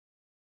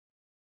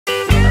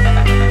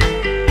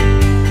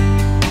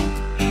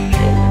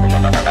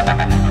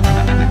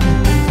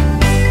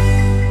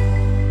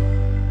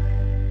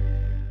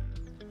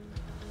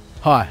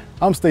Hi,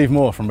 I'm Steve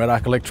Moore from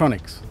Redarc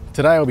Electronics.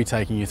 Today I'll be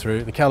taking you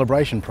through the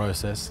calibration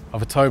process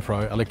of a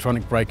TowPro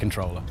electronic brake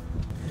controller.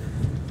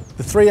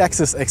 The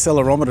 3-axis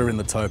accelerometer in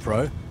the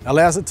TowPro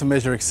allows it to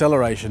measure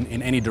acceleration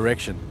in any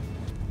direction.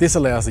 This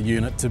allows the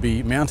unit to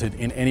be mounted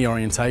in any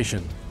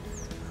orientation.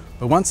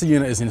 But once the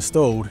unit is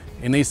installed,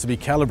 it needs to be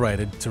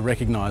calibrated to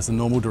recognise the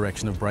normal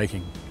direction of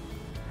braking.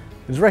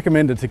 It is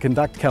recommended to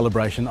conduct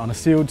calibration on a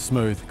sealed,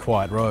 smooth,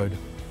 quiet road.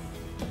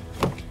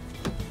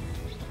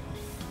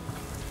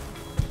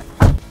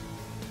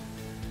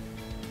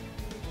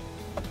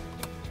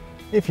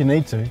 If you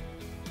need to,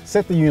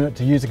 set the unit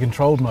to user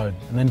controlled mode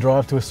and then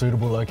drive to a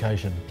suitable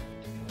location.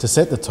 To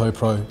set the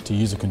TowPro to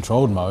user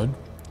controlled mode,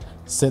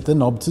 set the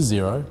knob to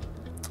 0,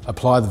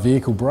 apply the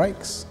vehicle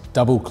brakes,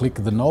 double click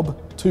the knob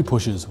 2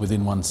 pushes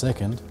within 1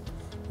 second,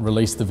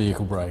 release the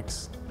vehicle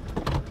brakes.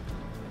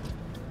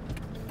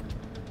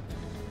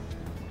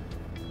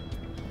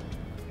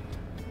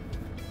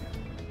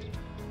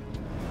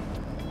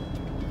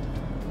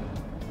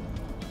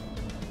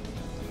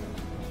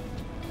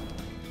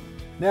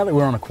 Now that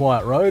we're on a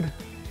quiet road,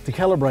 to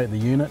calibrate the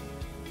unit,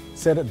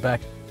 set it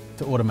back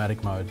to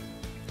automatic mode.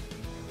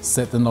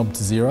 Set the knob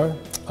to 0,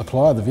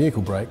 apply the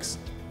vehicle brakes,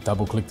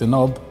 double click the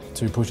knob,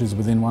 2 pushes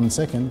within 1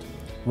 second,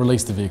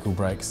 release the vehicle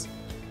brakes.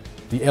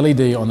 The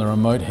LED on the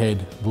remote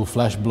head will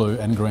flash blue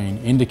and green,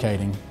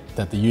 indicating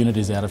that the unit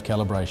is out of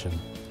calibration.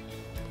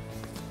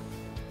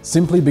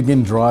 Simply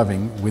begin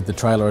driving with the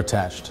trailer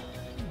attached.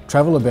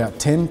 Travel about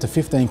 10 to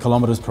 15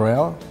 kilometers per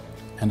hour,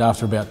 and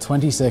after about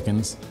 20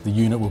 seconds, the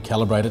unit will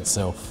calibrate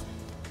itself.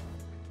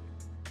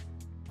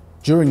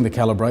 During the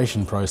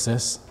calibration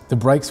process, the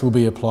brakes will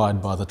be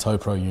applied by the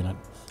TowPro unit,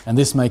 and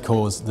this may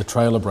cause the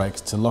trailer brakes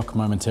to lock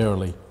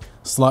momentarily,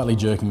 slightly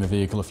jerking the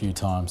vehicle a few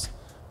times.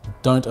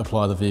 Don't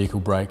apply the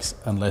vehicle brakes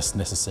unless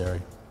necessary.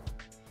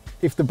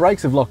 If the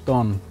brakes have locked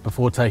on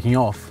before taking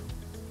off,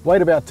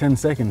 wait about 10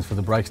 seconds for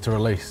the brakes to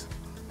release,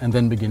 and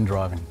then begin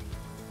driving.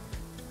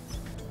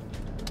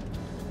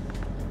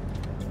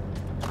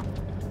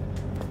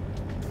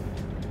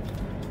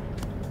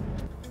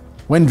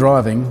 When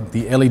driving,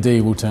 the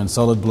LED will turn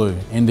solid blue,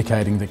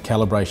 indicating that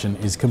calibration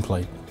is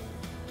complete.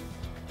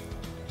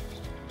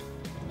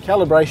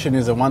 Calibration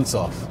is a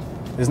once-off.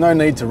 There's no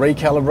need to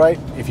recalibrate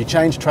if you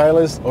change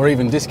trailers or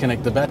even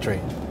disconnect the battery.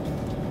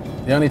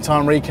 The only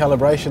time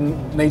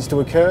recalibration needs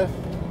to occur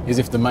is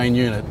if the main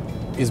unit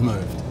is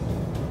moved.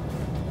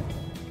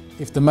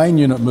 If the main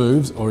unit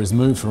moves or is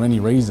moved for any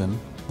reason,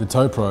 the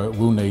TowPro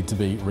will need to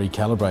be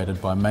recalibrated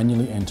by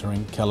manually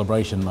entering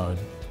calibration mode.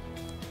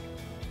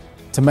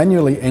 To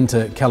manually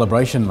enter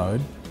calibration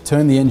mode,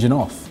 turn the engine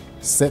off,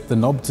 set the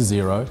knob to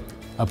 0,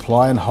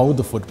 apply and hold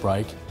the foot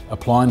brake,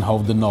 apply and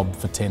hold the knob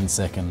for 10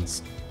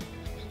 seconds.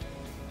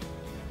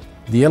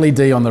 The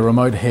LED on the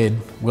remote head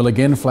will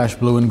again flash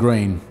blue and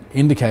green,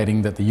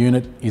 indicating that the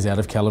unit is out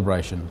of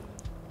calibration.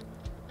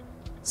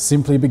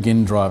 Simply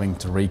begin driving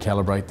to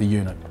recalibrate the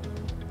unit.